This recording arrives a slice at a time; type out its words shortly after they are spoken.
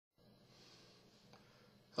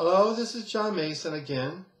Hello, this is John Mason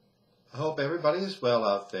again. I hope everybody is well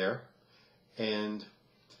out there, and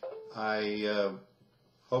I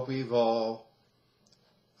hope I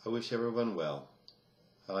wish everyone well.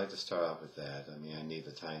 I'd like to start off with that. I need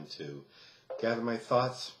the time to gather my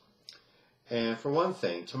thoughts. And for one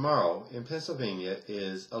thing, tomorrow in Pennsylvania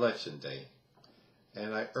is Election Day,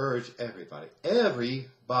 and I urge everybody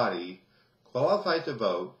qualified to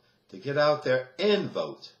vote, to get out there and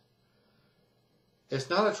vote. It's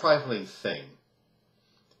not a trifling thing.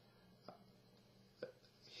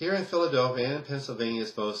 Here in Philadelphia and in Pennsylvania,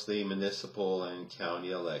 it's mostly municipal and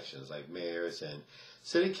county elections, like mayors and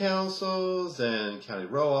city councils and county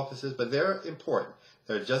row offices, but they're important.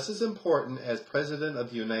 They're just as important as President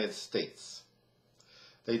of the United States.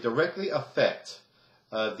 They directly affect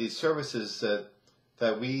the services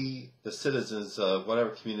that we, the citizens of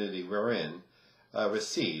whatever community we're in,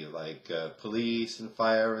 receive, like police and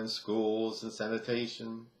fire and schools and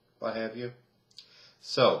sanitation, what have you.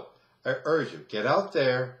 So, I urge you, get out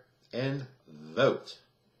there and vote.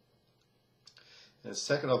 And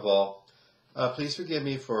second of all, please forgive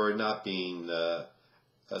me for not being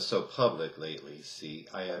so public lately. See,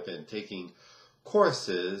 I have been taking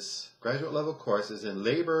courses, graduate level courses in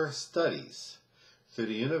labor studies through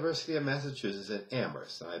the University of Massachusetts in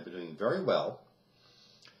Amherst. And I've been doing very well.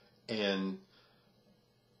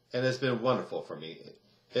 And it's been wonderful for me.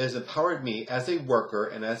 It has empowered me as a worker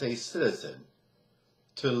and as a citizen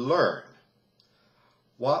to learn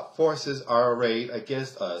what forces are arrayed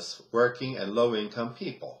against us working and low-income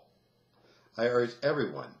people. I urge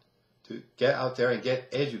everyone to get out there and get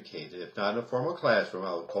educated. If not in a formal classroom,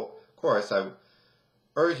 of course, I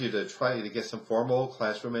urge you to try to get some formal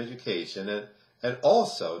classroom education and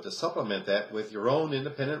also to supplement that with your own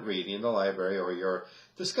independent reading in the library or your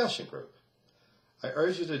discussion group. I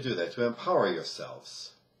urge you to do that, to empower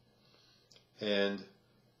yourselves. And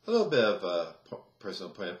a little bit of a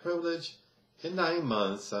personal point of privilege. In 9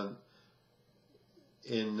 months,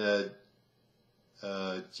 in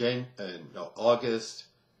August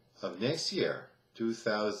of next year,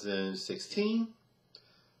 2016,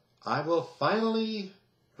 I will finally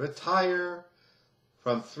retire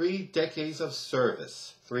from 3 decades of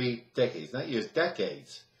service. 3 decades, not years,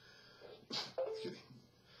 decades.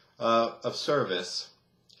 Of service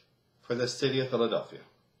for the city of Philadelphia.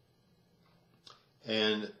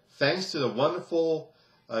 And thanks to the wonderful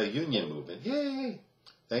union movement, yay!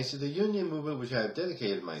 Thanks to the union movement, which I have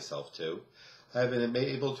dedicated myself to, I have been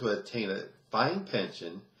able to attain a fine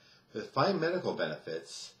pension with fine medical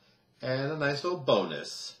benefits and a nice little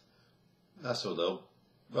bonus. Not so low,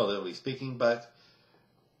 relatively speaking, but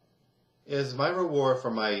is my reward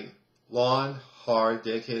for my long, hard,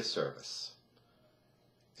 dedicated service.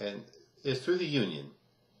 And it's through the union,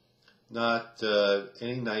 not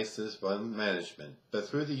any niceness from management, but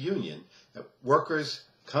through the union, workers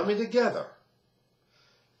coming together.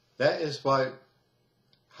 That is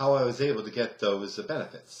how I was able to get those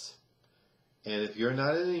benefits. And if you're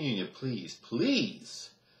not in a union, please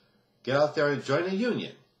get out there and join a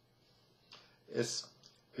union. It's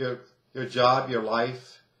your job, your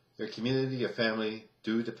life, your community, your family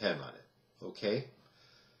do depend on it. Okay?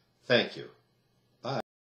 Thank you.